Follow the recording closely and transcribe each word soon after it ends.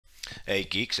Hey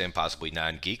geeks and possibly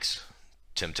non-geeks,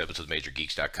 Tim Tibbetts with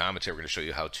MajorGeeks.com. And today we're going to show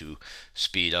you how to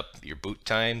speed up your boot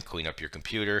time, clean up your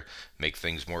computer, make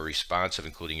things more responsive,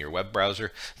 including your web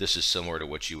browser. This is similar to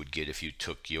what you would get if you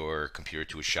took your computer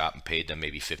to a shop and paid them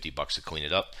maybe $50 to clean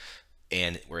it up.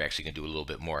 And we're actually going to do a little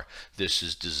bit more. This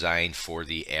is designed for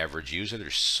the average user.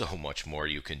 There's so much more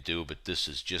you can do, but this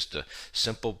is just a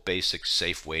simple, basic,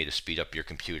 safe way to speed up your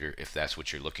computer if that's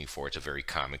what you're looking for. It's a very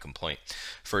common complaint.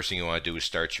 First thing you want to do is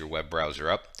start your web browser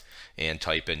up and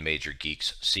type in Major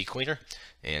Geeks Ccleaner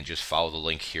and just follow the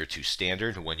link here to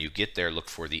standard. When you get there, look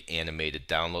for the animated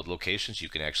download locations. You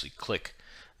can actually click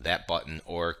that button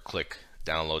or click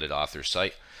download it off their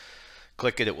site.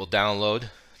 Click it, it will download.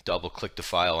 Double click the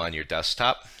file on your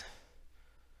desktop,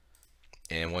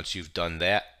 and once you've done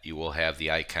that, you will have the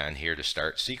icon here to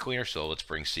start Ccleaner. So let's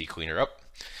bring Ccleaner up,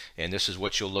 and this is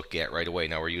what you'll look at right away.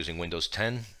 Now we're using Windows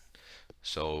 10,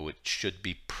 so it should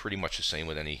be pretty much the same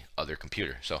with any other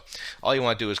computer. So all you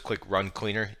want to do is click Run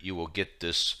Cleaner. You will get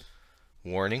this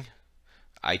warning.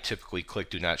 I typically click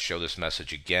Do Not Show this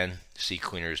message again.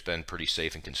 Ccleaner has been pretty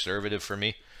safe and conservative for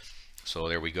me. So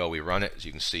there we go, we run it. As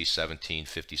you can see,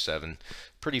 1757,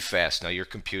 pretty fast. Now your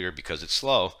computer, because it's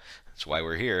slow, that's why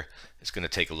we're here, it's going to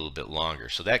take a little bit longer.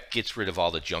 So that gets rid of all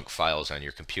the junk files on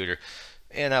your computer,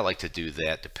 and I like to do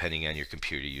that depending on your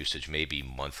computer usage, maybe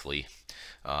monthly.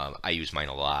 I use mine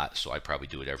a lot, so I probably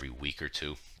do it every week or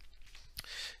two.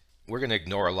 We're going to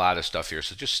ignore a lot of stuff here,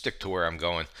 so just stick to where I'm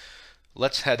going.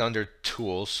 Let's head under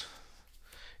Tools,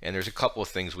 and there's a couple of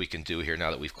things we can do here now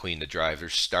that we've cleaned the drive.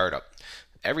 There's Startup.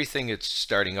 Everything that's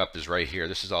starting up is right here.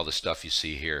 This is all the stuff you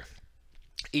see here.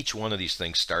 Each one of these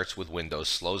things starts with Windows,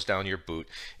 slows down your boot,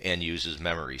 and uses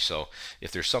memory. So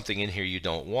if there's something in here you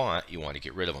don't want, you want to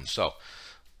get rid of them. So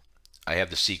I have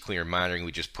the Ccleaner monitoring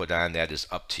we just put on. That is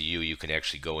up to you. You can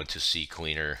actually go into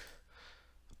Ccleaner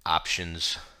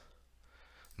options,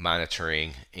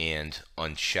 monitoring, and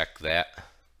uncheck that.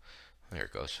 There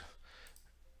it goes.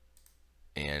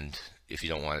 And if you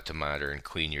don't want it to monitor and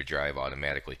clean your drive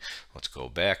automatically, let's go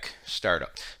back,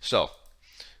 startup. So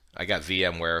I got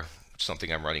VMware,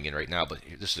 something I'm running in right now, but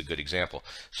this is a good example.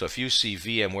 So if you see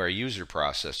VMware user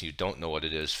process, you don't know what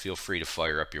it is, feel free to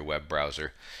fire up your web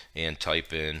browser and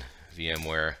type in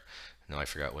VMware. No, I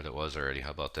forgot what it was already.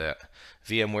 How about that?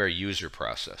 VMware user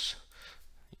process.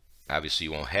 Obviously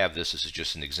you won't have this. This is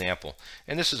just an example,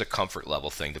 and this is a comfort level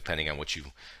thing depending on what you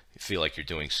feel like you're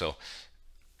doing. So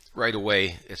right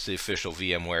away, it's the official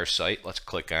VMware site. Let's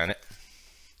click on it.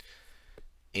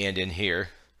 And in here,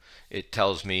 it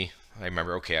tells me, I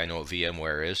remember, okay, I know what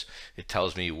VMware is. It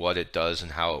tells me what it does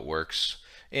and how it works.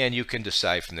 And you can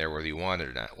decide from there whether you want it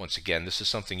or not. Once again, this is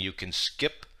something you can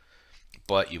skip,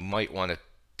 but you might want to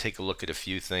take a look at a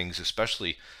few things,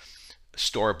 especially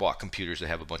store-bought computers that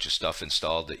have a bunch of stuff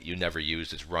installed that you never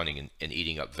use that's running and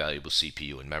eating up valuable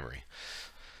CPU and memory.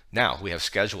 Now, we have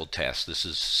scheduled tasks. This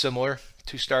is similar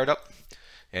to Startup,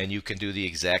 and you can do the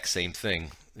exact same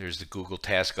thing. There's the Google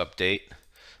Task Update,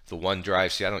 the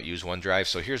OneDrive. See, I don't use OneDrive,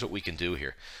 so here's what we can do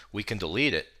here. We can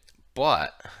delete it,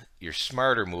 but your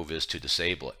smarter move is to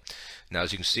disable it. Now,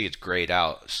 as you can see, it's grayed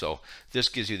out, so this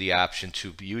gives you the option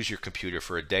to use your computer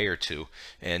for a day or two,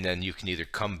 and then you can either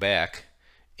come back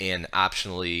and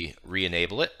optionally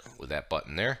re-enable it with that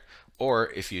button there, or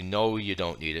if you know you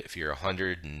don't need it, if you're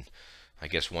 100 and I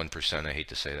guess 1%, I hate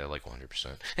to say that, I like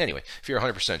 100%. Anyway, if you're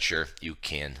 100% sure, you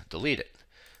can delete it.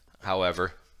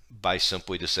 However, by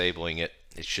simply disabling it,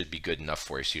 it should be good enough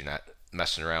for you so you're not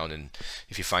messing around, and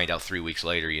if you find out 3 weeks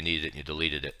later you needed it and you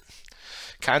deleted it.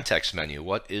 Context menu.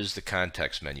 What is the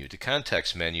context menu? The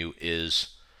context menu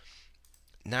is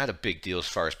not a big deal as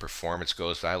far as performance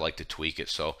goes. I like to tweak it.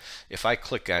 So if I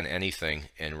click on anything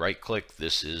and right click,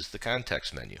 this is the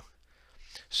context menu.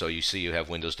 So you see you have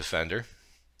Windows Defender.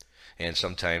 And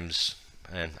sometimes,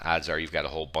 and odds are you've got a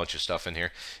whole bunch of stuff in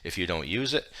here. If you don't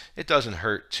use it, it doesn't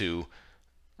hurt to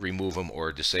remove them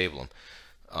or disable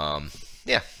them.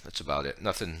 Yeah, that's about it.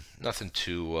 Nothing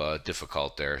too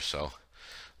difficult there. So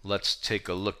let's take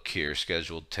a look here.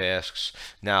 Scheduled tasks.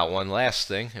 Now, one last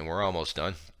thing, and we're almost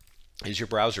done, is your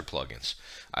browser plugins.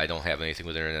 I don't have anything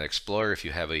with Internet Explorer. If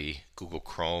you have a Google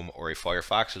Chrome or a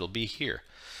Firefox, it'll be here.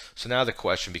 So now the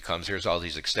question becomes, here's all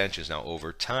these extensions. Now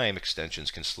over time,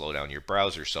 extensions can slow down your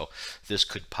browser, so this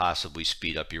could possibly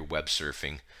speed up your web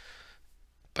surfing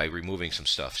by removing some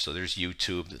stuff. So there's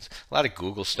YouTube, there's a lot of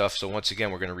Google stuff. So once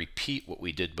again, we're going to repeat what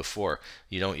we did before.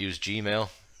 You don't use Gmail,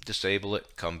 disable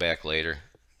it, come back later,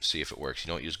 see if it works.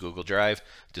 You don't use Google Drive,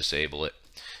 disable it.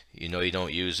 You know you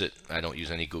don't use it. I don't use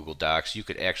any Google Docs. You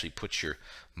could actually put your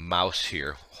mouse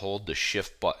here, hold the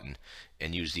shift button,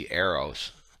 and use the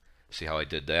arrows. See how I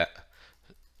did that?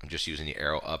 I'm just using the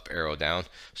arrow up, arrow down.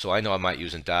 So I know I'm not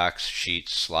using docs,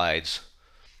 sheets, slides.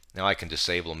 Now I can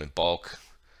disable them in bulk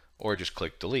or just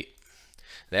click delete.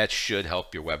 That should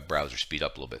help your web browser speed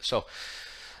up a little bit. So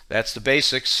that's the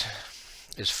basics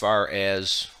as far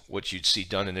as what you'd see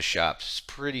done in the shop. It's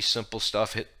pretty simple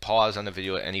stuff. Hit pause on the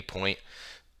video at any point.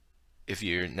 If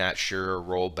you're not sure,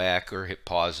 roll back or hit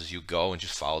pause as you go and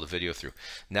just follow the video through.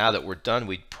 Now that we're done,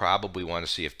 we'd probably want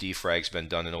to see if defrag's been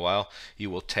done in a while. You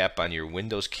will tap on your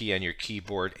Windows key on your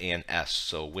keyboard and S.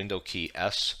 So Window key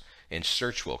S and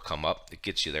search will come up. It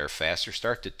gets you there faster.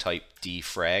 Start to type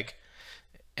defrag.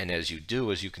 And as you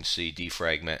do, as you can see,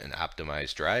 defragment and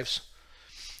optimize drives.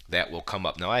 That will come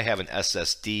up. Now I have an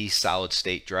SSD solid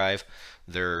state drive.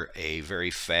 They're a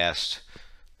very fast,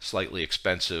 slightly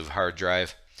expensive hard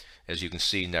drive. As you can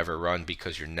see, never run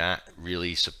because you're not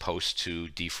really supposed to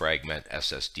defragment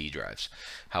SSD drives.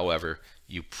 However,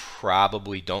 you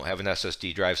probably don't have an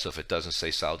SSD drive, so if it doesn't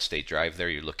say solid state drive there,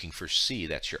 you're looking for C.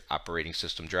 That's your operating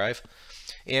system drive.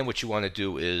 And what you want to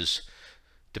do is,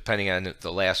 depending on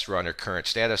the last run or current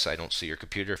status, I don't see your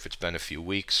computer, if it's been a few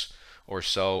weeks or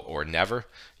so or never,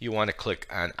 you want to click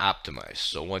on optimize.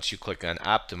 So once you click on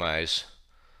optimize,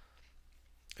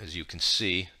 as you can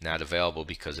see, not available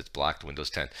because it's blocked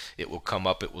Windows 10. It will come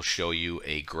up, it will show you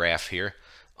a graph here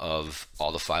of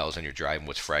all the files on your drive and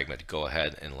what's fragmented. Go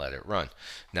ahead and let it run.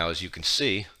 Now as you can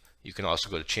see, you can also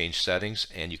go to change settings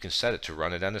and you can set it to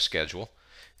run it on a schedule.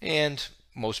 And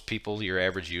most people, your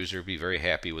average user, will be very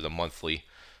happy with a monthly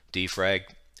defrag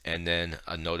and then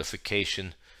a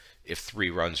notification if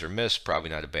 3 runs are missed. Probably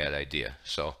not a bad idea.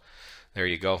 So there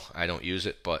you go. I don't use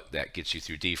it, but that gets you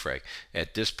through defrag.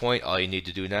 At this point, all you need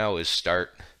to do now is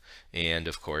start and,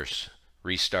 of course,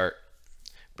 restart.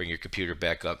 Bring your computer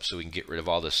back up so we can get rid of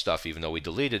all this stuff. Even though we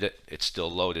deleted it, it's still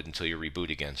loaded until you reboot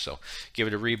again. So give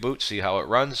it a reboot, see how it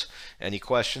runs. Any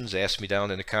questions, ask me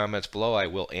down in the comments below. I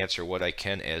will answer what I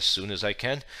can as soon as I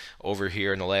can. Over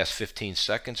here in the last 15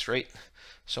 seconds, right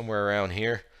somewhere around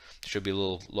here, should be a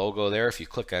little logo there. If you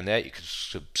click on that, you can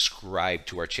subscribe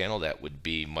to our channel. That would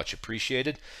be much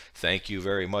appreciated. Thank you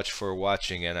very much for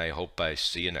watching, and I hope I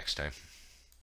see you next time.